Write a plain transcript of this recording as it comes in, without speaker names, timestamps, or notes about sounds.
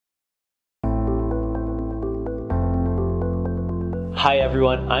Hi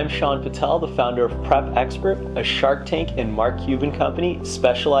everyone, I'm Sean Patel, the founder of Prep Expert, a Shark Tank and Mark Cuban company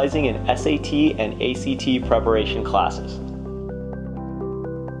specializing in SAT and ACT preparation classes.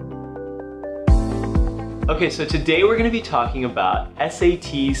 Okay, so today we're going to be talking about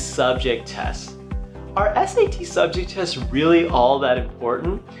SAT subject tests. Are SAT subject tests really all that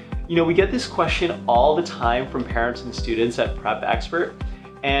important? You know, we get this question all the time from parents and students at Prep Expert,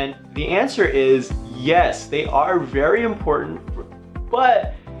 and the answer is yes, they are very important,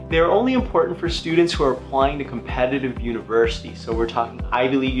 but they're only important for students who are applying to competitive universities. So we're talking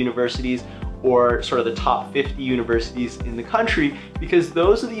Ivy League universities or sort of the top 50 universities in the country, because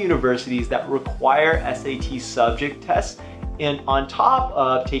those are the universities that require SAT subject tests, and on top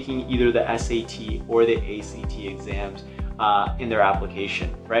of taking either the SAT or the ACT exams in their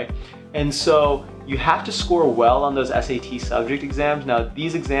application, right? And so you have to score well on those SAT subject exams. Now,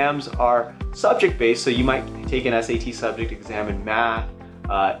 these exams are subject-based, so you might take an SAT subject exam in math,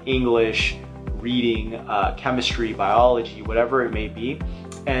 English, reading, chemistry, biology, whatever it may be.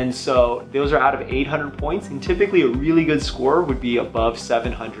 And so those are out of 800 points, and typically a really good score would be above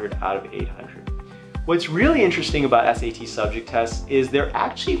 700 out of 800. What's really interesting about SAT subject tests is they're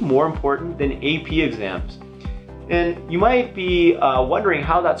actually more important than AP exams. And you might be wondering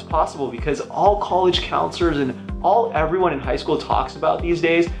how that's possible, because all college counselors and everyone in high school talks about these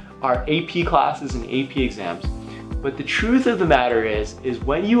days are AP classes and AP exams. But the truth of the matter is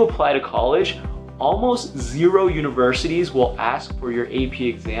when you apply to college, almost zero universities will ask for your AP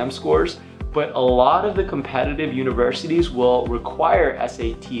exam scores, but a lot of the competitive universities will require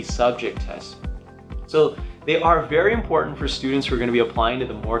SAT subject tests. So they are very important for students who are going to be applying to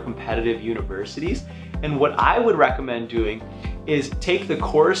the more competitive universities. And what I would recommend doing is take the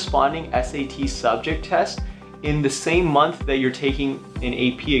corresponding SAT subject test in the same month that you're taking an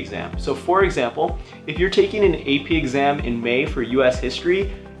AP exam. So for example, if you're taking an AP exam in May for US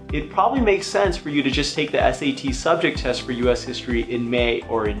history, it probably makes sense for you to just take the SAT subject test for US history in May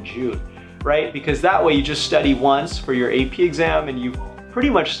or in June, right? Because that way you just study once for your AP exam, and you've pretty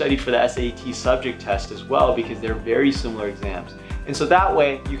much studied for the SAT subject test as well, because they're very similar exams. And so that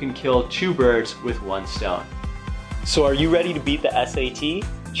way you can kill two birds with one stone. So are you ready to beat the SAT?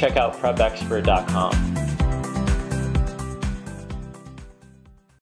 Check out prepexpert.com.